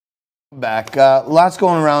Back. Lots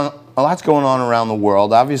going around. Lots going on around the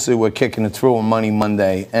world. Obviously, we're kicking it through on Money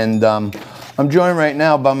Monday, and I'm joined right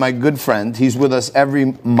now by my good friend. He's with us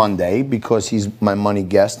every Monday because he's my money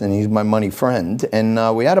guest and he's my money friend.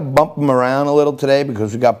 And we had to bump him around a little today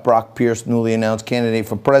because we got Brock Pierce, newly announced candidate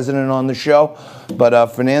for president, on the show. But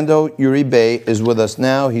Fernando Uribe is with us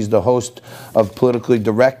now. He's the host of Politically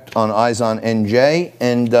Direct on Eyes on NJ,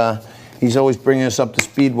 and he's always bringing us up to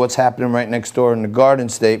speed what's happening right next door in the Garden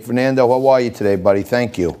State. Fernando, how are you today, buddy?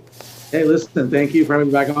 Thank you. Hey, listen, thank you for having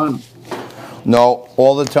me back on. No,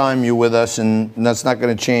 all the time you're with us, and that's not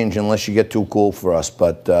going to change unless you get too cool for us.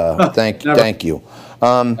 But thank you.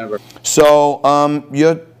 So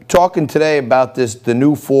you're talking today about the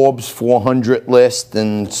new Forbes 400 list,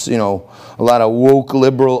 and a lot of woke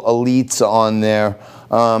liberal elites on there.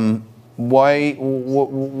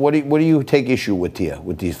 What do you take issue with here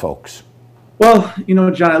with these folks? Well,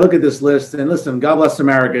 John, I look at this list and listen, God bless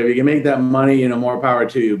America. If you can make that money, more power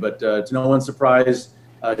to you. But to no one's surprise,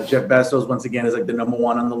 Jeff Bezos, once again, is like the number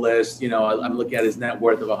one on the list. I'm looking at his net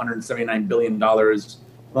worth of $179 billion,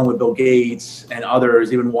 along with Bill Gates and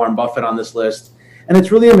others, even Warren Buffett on this list. And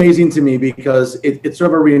it's really amazing to me because it's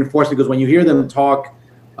sort of a reinforcement, because when you hear them talk,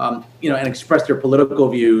 and express their political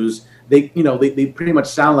views, they pretty much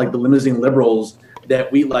sound like the limousine liberals that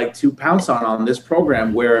we like to pounce on this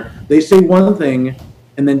program, where they say one thing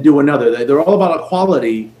and then do another. They're all about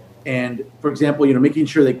equality and, for example, making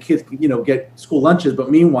sure that kids, get school lunches, but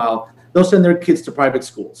meanwhile, they'll send their kids to private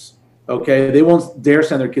schools. Okay, they won't dare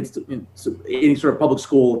send their kids to any sort of public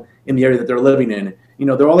school in the area that they're living in.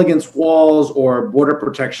 They're all against walls or border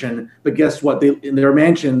protection, but guess what? In their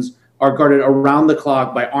mansions are guarded around the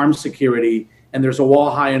clock by armed security, and there's a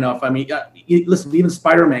wall high enough. I mean, listen, even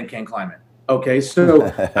Spider-Man can't climb it. Okay,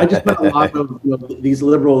 so I just met a lot of these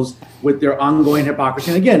liberals with their ongoing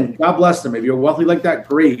hypocrisy. And again, God bless them. If you're wealthy like that,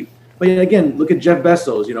 great. But again, look at Jeff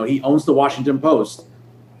Bezos. He owns the Washington Post,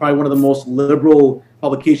 probably one of the most liberal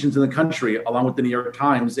publications in the country, along with the New York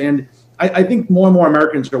Times. And I think more and more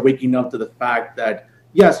Americans are waking up to the fact that,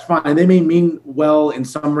 yes, fine, they may mean well in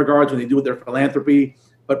some regards when they do with their philanthropy,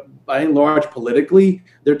 but by and large, politically,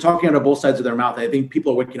 they're talking out of both sides of their mouth. And I think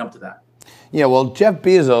people are waking up to that. Yeah, well, Jeff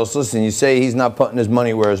Bezos, listen, you say he's not putting his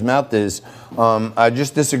money where his mouth is. I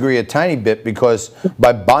just disagree a tiny bit, because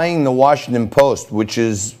by buying the Washington Post, which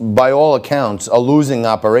is, by all accounts, a losing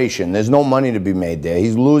operation, there's no money to be made there.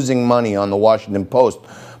 He's losing money on the Washington Post.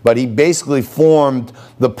 But he basically formed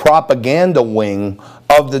the propaganda wing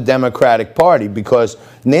of the Democratic Party, because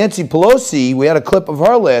Nancy Pelosi, we had a clip of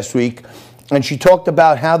her last week, and she talked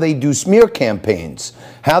about how they do smear campaigns.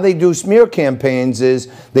 How they do smear campaigns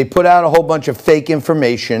is they put out a whole bunch of fake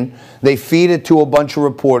information, they feed it to a bunch of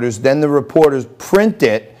reporters, then the reporters print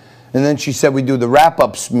it, and then she said we do the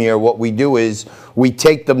wrap-up smear. What we do is we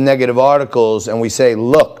take the negative articles and we say,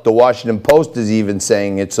 look, the Washington Post is even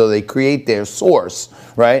saying it, so they create their source,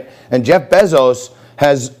 right? And Jeff Bezos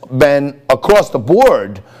has been, across the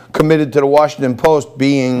board, committed to the Washington Post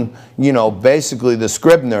being, basically the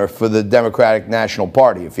Scribner for the Democratic National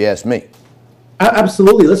Party, if you ask me.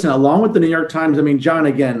 Absolutely. Listen, along with the New York Times, I mean, John,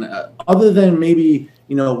 again, other than maybe,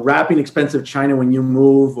 wrapping expensive china when you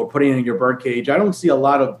move or putting it in your birdcage, I don't see a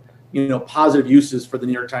lot of, positive uses for the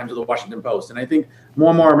New York Times or the Washington Post. And I think more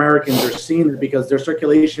and more Americans are seeing it because their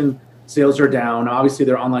circulation sales are down. Obviously,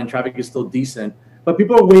 their online traffic is still decent, but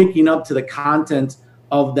people are waking up to the content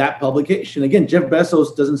of that publication. Again, Jeff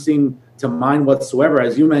Bezos doesn't seem to mind whatsoever.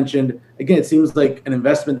 As you mentioned, again, it seems like an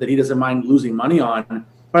investment that he doesn't mind losing money on.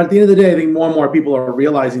 But at the end of the day, I think more and more people are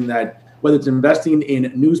realizing that whether it's investing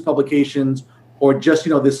in news publications or just,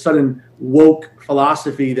 this sudden woke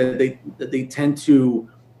philosophy that they tend to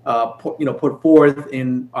put forth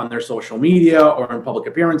on their social media or in public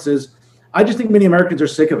appearances, I just think many Americans are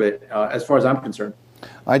sick of it, as far as I'm concerned.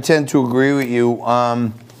 I tend to agree with you.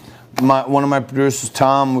 One of my producers,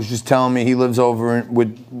 Tom, was just telling me he lives over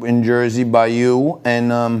in Jersey by you,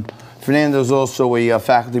 and Fernando's also a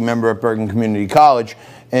faculty member at Bergen Community College,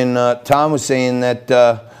 and Tom was saying that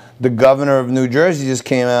the governor of New Jersey just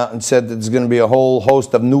came out and said that there's going to be a whole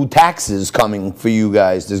host of new taxes coming for you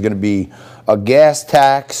guys. There's going to be a gas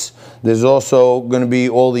tax. There's also going to be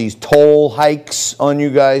all these toll hikes on you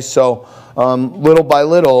guys. So little by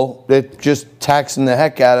little, they're just taxing the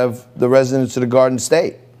heck out of the residents of the Garden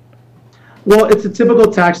State. Well, it's a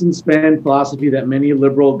typical tax and spend philosophy that many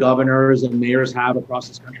liberal governors and mayors have across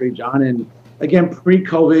this country, John. And again,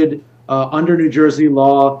 pre-COVID, under New Jersey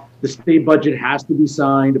law, the state budget has to be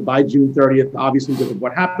signed by June 30th, obviously because of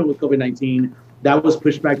what happened with COVID-19. That was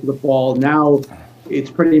pushed back to the fall. Now, it's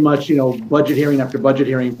pretty much, budget hearing after budget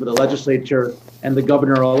hearing for the legislature and the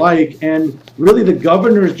governor alike. And really the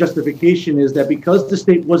governor's justification is that because the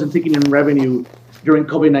state wasn't taking in revenue during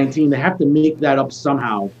COVID-19, they have to make that up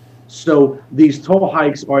somehow. So these toll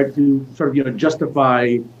hikes are to sort of,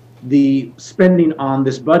 justify the spending on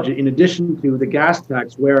this budget, in addition to the gas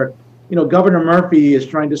tax, where, Governor Murphy is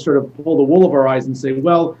trying to sort of pull the wool over our eyes and say,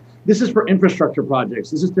 well, this is for infrastructure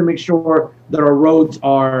projects. This is to make sure that our roads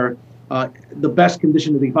are the best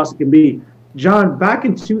condition that they possibly can be. John, back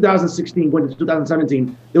in 2016, going to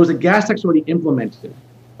 2017, there was a gas tax already implemented,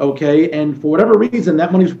 okay? And for whatever reason,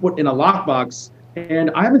 that money was put in a lockbox,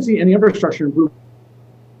 and I haven't seen any infrastructure improvement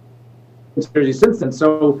since then.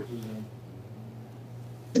 So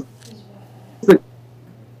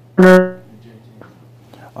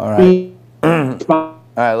all right.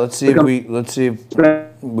 All right, let's see if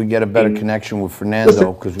we get a better connection with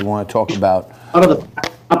Fernando, because we want to talk about out of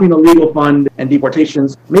the legal fund and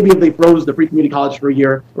deportations. Maybe if they froze the free community college for a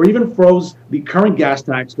year, or even froze the current gas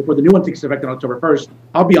tax before the new one takes effect on October 1st,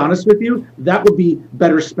 I'll be honest with you, that would be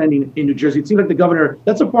better spending in New Jersey. It seems like the governor,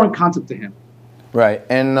 that's a foreign concept to him. Right,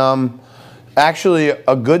 and actually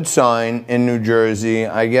a good sign in New Jersey,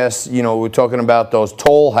 I guess, we're talking about those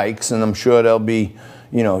toll hikes, and I'm sure there'll be,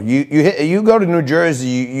 you go to New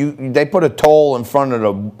Jersey, they put a toll in front of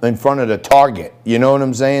the Target. You know what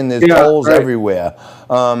I'm saying? There's tolls everywhere.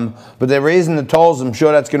 But they're raising the tolls. I'm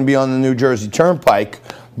sure that's going to be on the New Jersey Turnpike.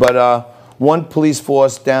 But one police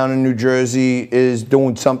force down in New Jersey is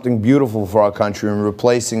doing something beautiful for our country and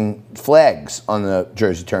replacing flags on the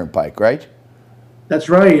Jersey Turnpike, right? That's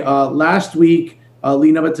right. Last week,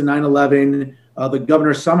 leading up to 9/11, the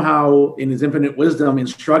governor somehow, in his infinite wisdom,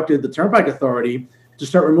 instructed the Turnpike Authority to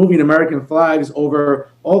start removing American flags over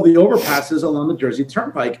all the overpasses along the Jersey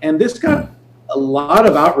Turnpike. And this got a lot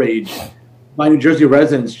of outrage by New Jersey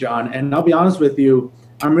residents, John. And I'll be honest with you,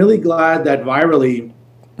 I'm really glad that virally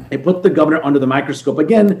they put the governor under the microscope.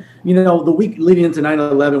 Again, the week leading into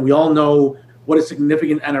 9/11, we all know what a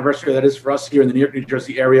significant anniversary that is for us here in the New York, New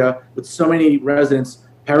Jersey area, with so many residents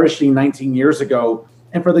perishing 19 years ago.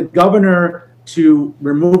 And for the governor to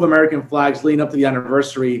remove American flags leading up to the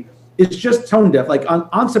anniversary, it's just tone deaf. Like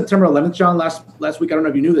on September 11th, John, last week, I don't know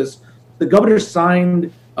if you knew this, the governor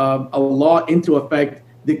signed a law into effect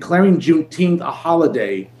declaring Juneteenth a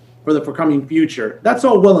holiday for the forthcoming future. That's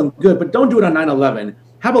all well and good, but don't do it on 9/11.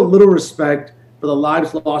 Have a little respect for the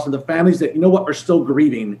lives lost and the families that, are still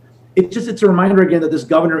grieving. It's a reminder again that this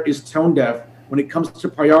governor is tone deaf when it comes to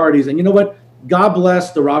priorities. And you know what? God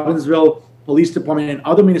bless the Robbinsville Police Department and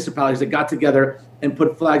other municipalities that got together and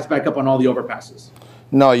put flags back up on all the overpasses.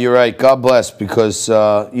 No, you're right. God bless, because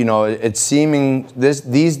it's seeming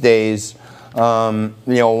these days. One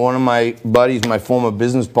of my buddies, my former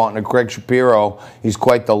business partner, Craig Shapiro, he's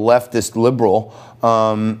quite the leftist liberal,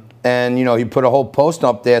 and he put a whole post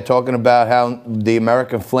up there talking about how the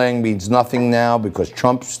American flag means nothing now because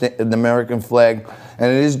Trump's the American flag,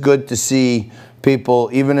 and it is good to see people,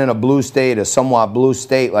 even in a blue state, a somewhat blue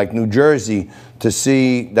state like New Jersey, to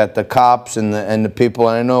see that the cops and the people,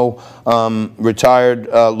 and I know retired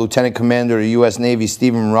Lieutenant Commander of the U.S. Navy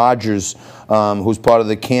Stephen Rogers, who's part of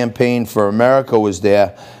the Campaign for America, was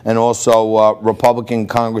there, and also Republican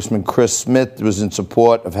Congressman Chris Smith was in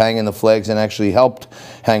support of hanging the flags and actually helped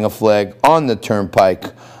hang a flag on the Turnpike,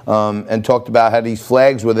 and talked about how these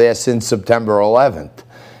flags were there since September 11th.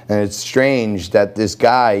 And it's strange that this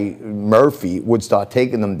guy, Murphy, would start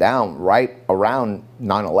taking them down right around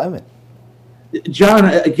 9/11. John,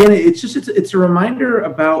 again, it's a reminder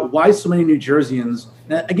about why so many New Jerseyans,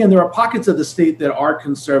 again, there are pockets of the state that are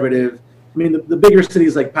conservative. I mean, the bigger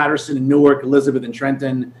cities like Patterson and Newark, Elizabeth and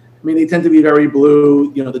Trenton, I mean, they tend to be very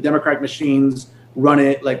blue. The Democratic machines run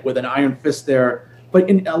it like with an iron fist there. But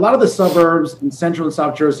in a lot of the suburbs in Central and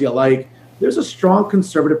South Jersey alike, there's a strong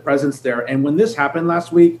conservative presence there. And when this happened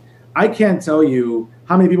last week, I can't tell you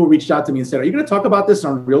how many people reached out to me and said, are you going to talk about this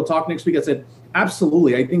on Real Talk next week? I said,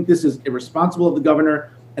 absolutely. I think this is irresponsible of the governor,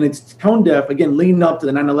 and it's tone deaf, again, leading up to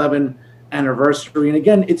the 9/11 anniversary. And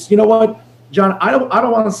again, it's, you know what, John, I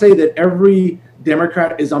don't want to say that every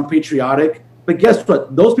Democrat is unpatriotic, but guess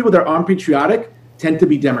what? Those people that are unpatriotic tend to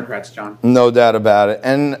be Democrats, John. No doubt about it.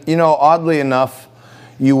 And, oddly enough,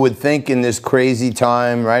 you would think in this crazy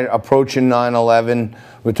time, right, approaching 9/11,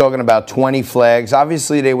 we're talking about 20 flags.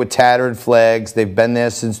 Obviously, they were tattered flags. They've been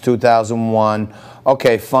there since 2001.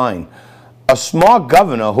 Okay, fine. A smart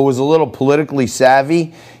governor who was a little politically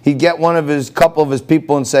savvy, he'd get couple of his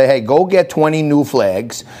people and say, hey, go get 20 new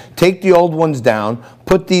flags, take the old ones down,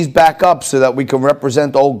 put these back up so that we can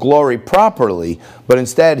represent Old Glory properly. But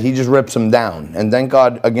instead, he just rips them down. And thank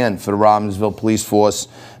God, again, for the Robbinsville Police Force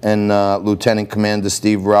and Lieutenant Commander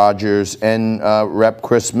Steve Rogers and Rep.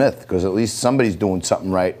 Chris Smith, because at least somebody's doing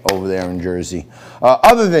something right over there in Jersey.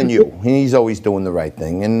 Other than you, he's always doing the right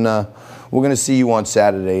thing. And we're going to see you on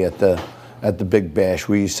Saturday at the Big Bash.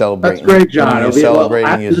 Were you celebrating? That's great, John. You're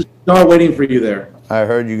celebrating I'll start waiting for you there. I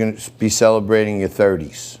heard you're going to be celebrating your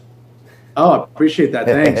 30s. Oh, I appreciate that.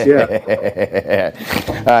 Thanks, yeah.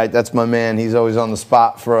 All right, that's my man. He's always on the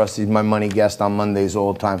spot for us. He's my money guest on Mondays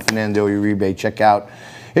all the time. Fernando Uribe. Check out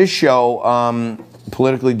his show,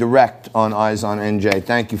 Politically Direct, on Eyes on NJ.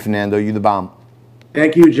 Thank you, Fernando. You the bomb.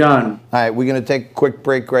 Thank you, John. All right, we're going to take a quick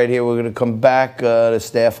break right here. We're going to come back. The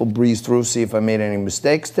staff will breeze through, see if I made any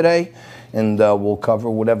mistakes today, and we'll cover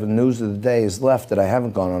whatever news of the day is left that I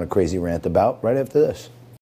haven't gone on a crazy rant about right after this.